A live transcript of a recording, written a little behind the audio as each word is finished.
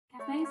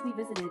place we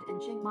visited in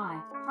Chiang Mai.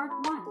 Part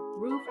 1.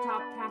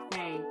 Rooftop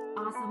cafe,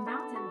 awesome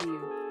mountain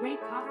view, great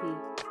coffee.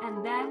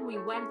 And then we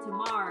went to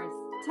Mars,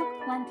 took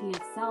plenty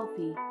of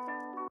selfie,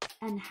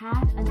 and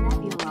had a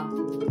nebula.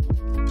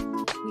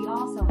 We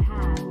also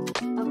had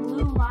a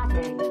blue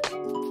latte,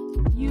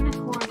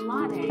 unicorn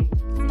latte,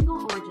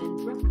 single origin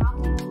drip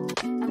coffee,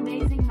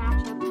 amazing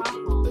matcha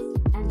truffles,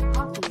 and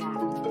coffee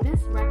at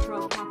this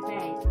retro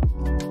cafe.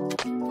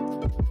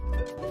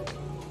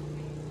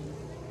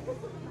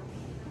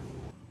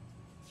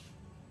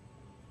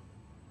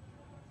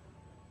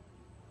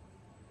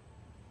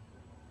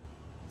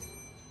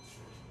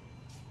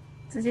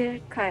 直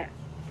接开。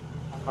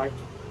はい。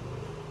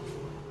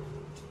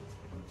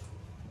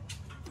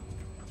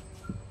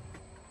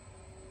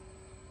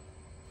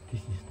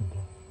This is the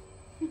door.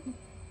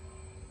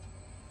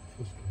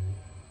 So scary.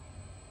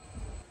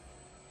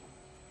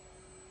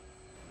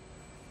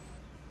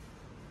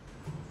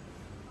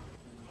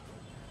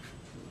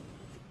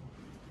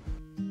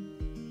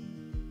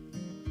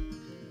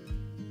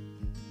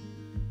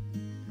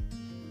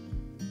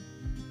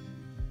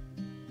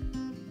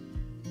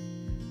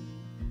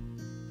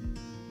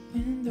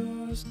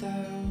 Windows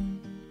down,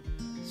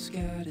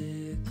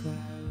 scattered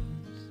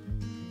clouds,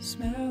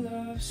 smell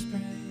of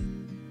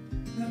spring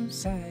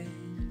outside.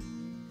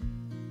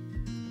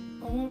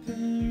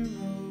 Open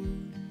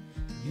road,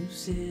 you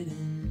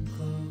sitting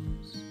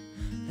close.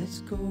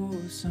 Let's go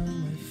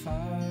somewhere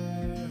far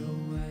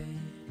away.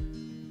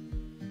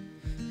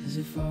 'Cause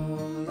if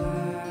all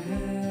I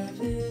have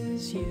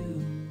is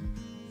you,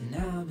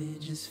 then I'll be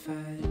just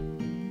fine.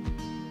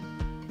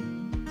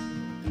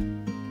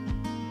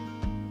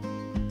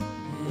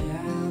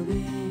 I'll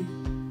be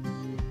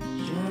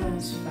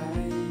just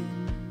fine.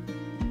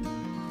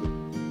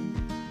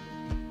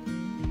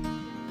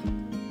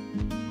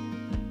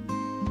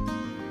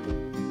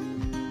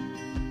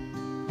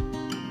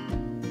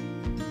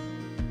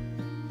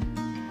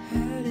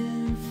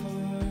 Heading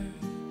for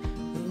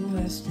the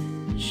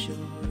western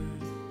shore,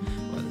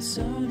 while the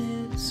sun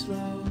it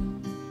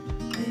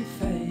slowly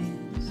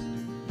fades.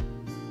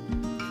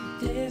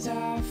 Days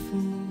are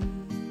full,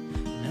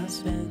 and I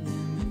spend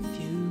them with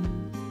you.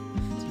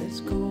 Let's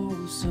go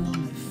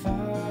somewhere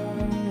far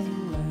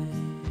away.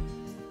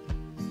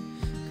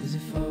 'Cause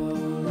if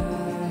all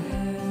I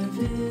have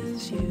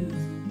is you,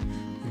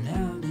 then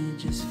I'll be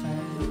just fine.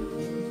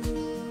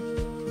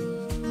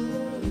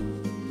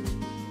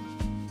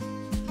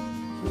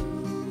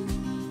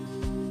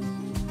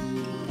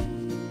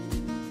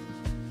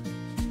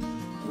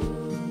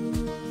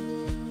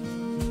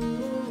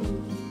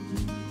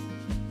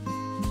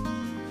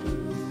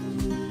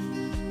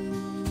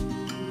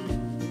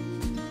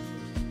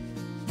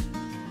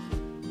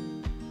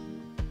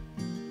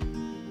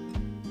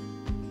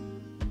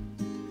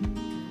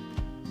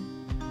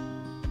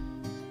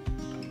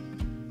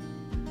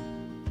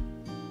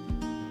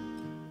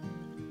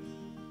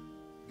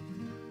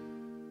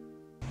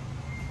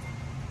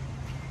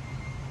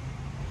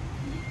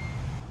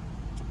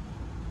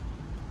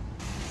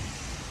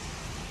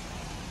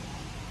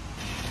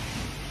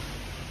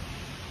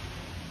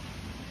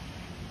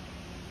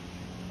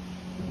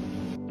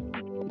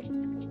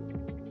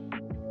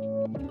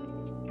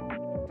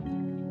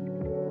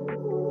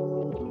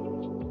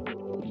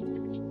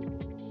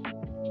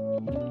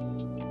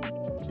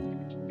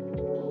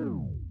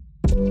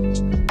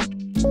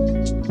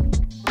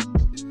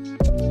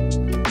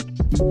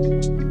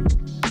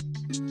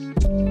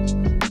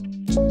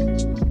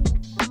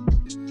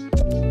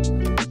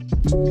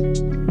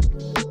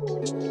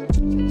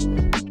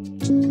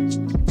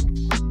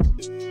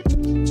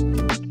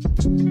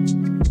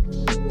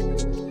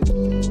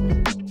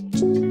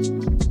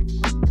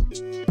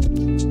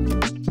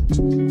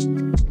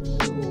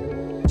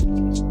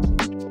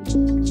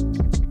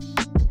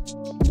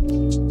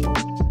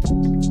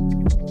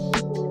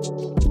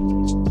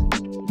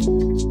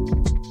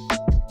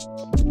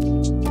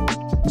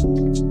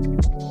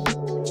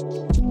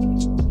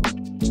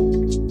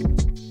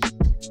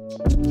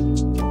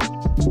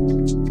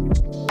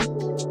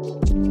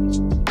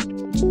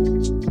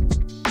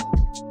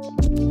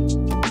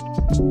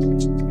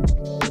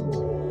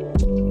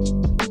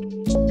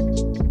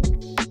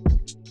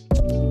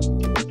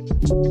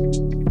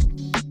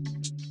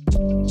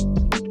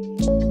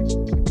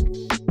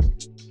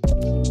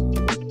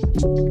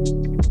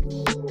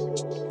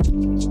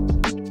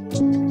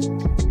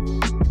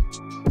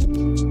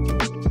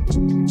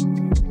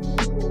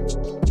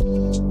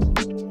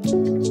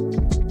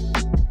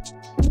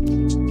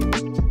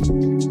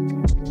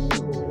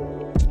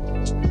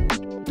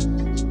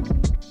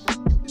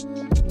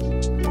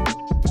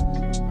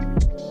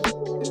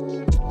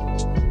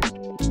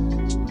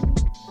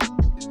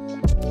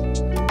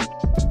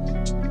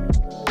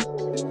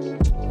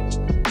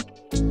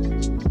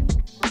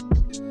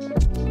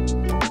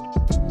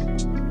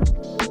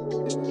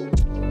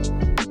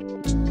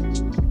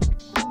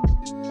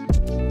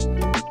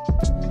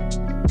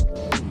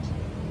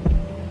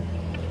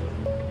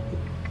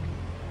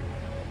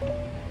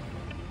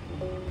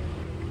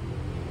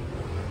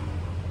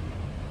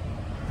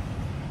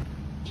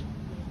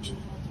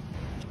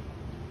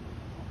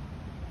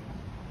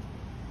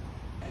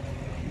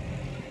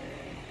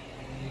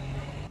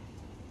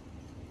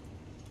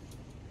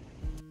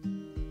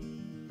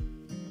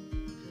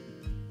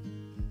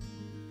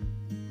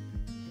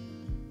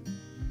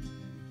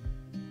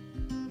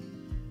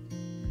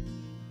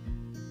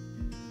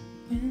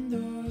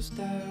 Windows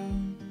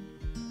down,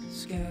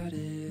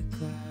 scattered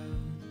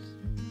clouds,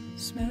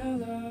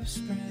 smell of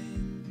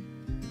spring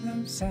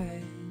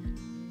outside.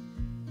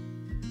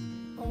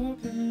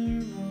 Open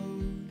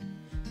road,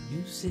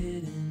 you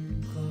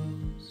sitting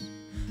close.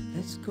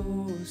 Let's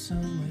go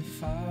somewhere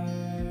far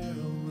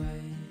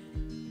away.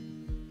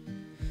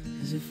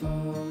 'Cause if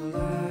all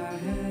I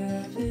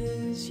have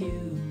is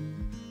you,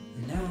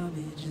 then I'll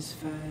be just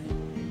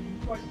fine.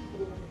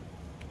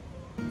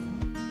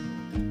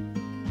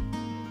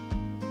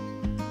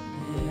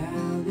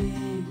 I'll be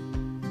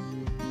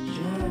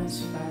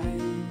just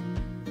fine.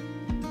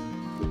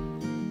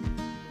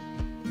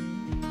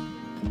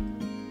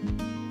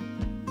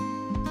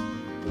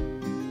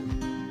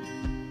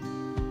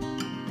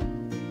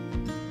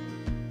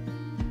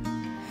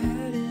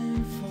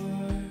 Heading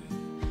for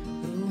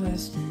the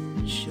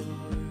western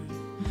shore,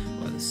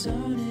 while the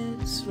sun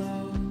is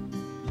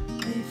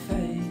slowly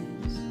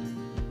fades.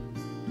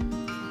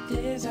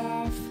 Days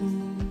are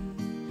full,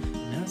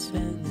 and I'll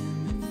spend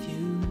them with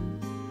you.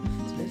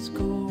 Let's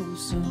go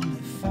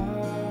somewhere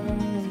far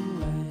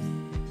away.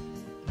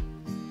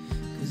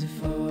 'Cause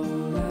if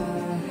all I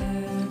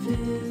have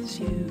is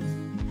you,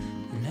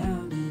 then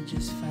I'll be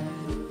just fine.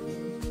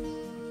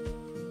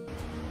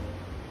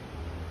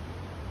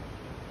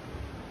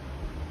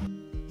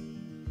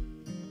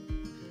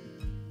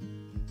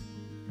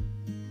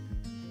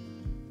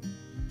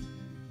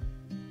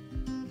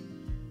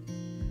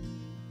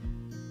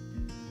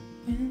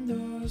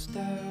 Windows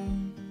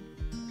down,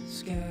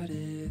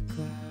 scattered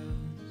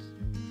clouds,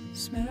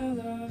 smell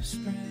of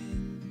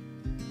spring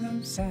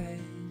outside.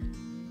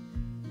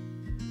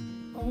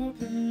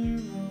 Open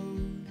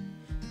road,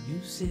 you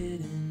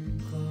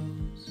sitting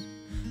close.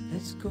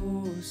 Let's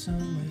go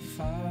somewhere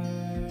far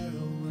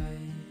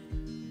away.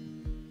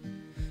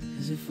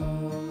 'Cause if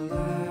all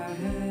I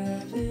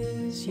have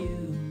is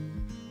you,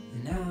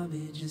 then I'll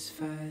be just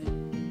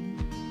fine.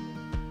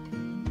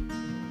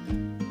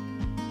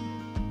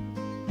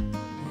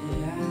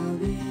 I'll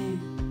be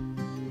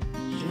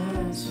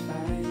just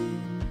fine.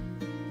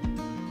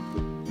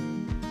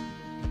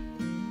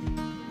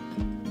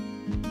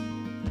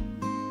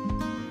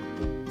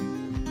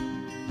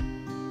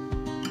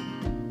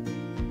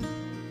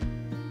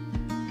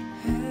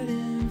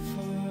 Heading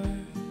for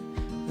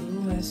the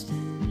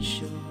western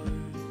shore,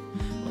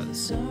 while the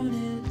sun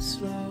it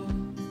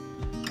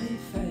slowly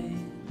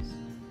fades.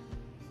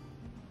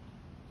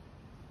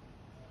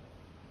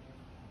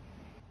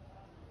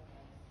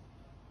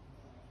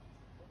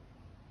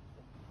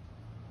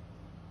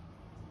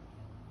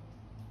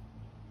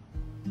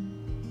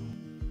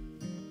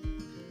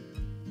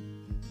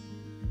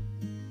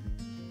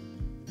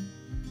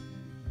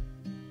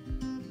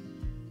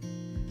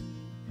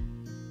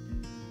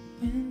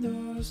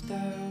 Windows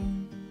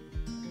down,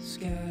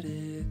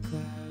 scattered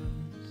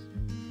clouds,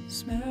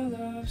 smell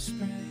of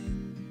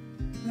spring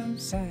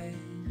outside.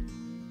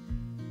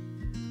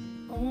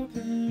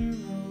 Open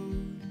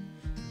road,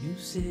 you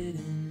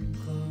sitting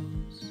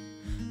close.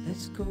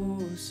 Let's go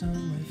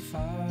somewhere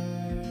far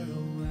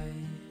away.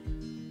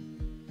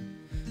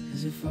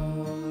 'Cause if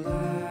all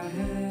I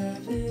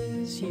have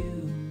is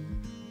you,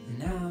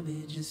 then I'll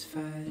be just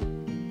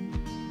fine.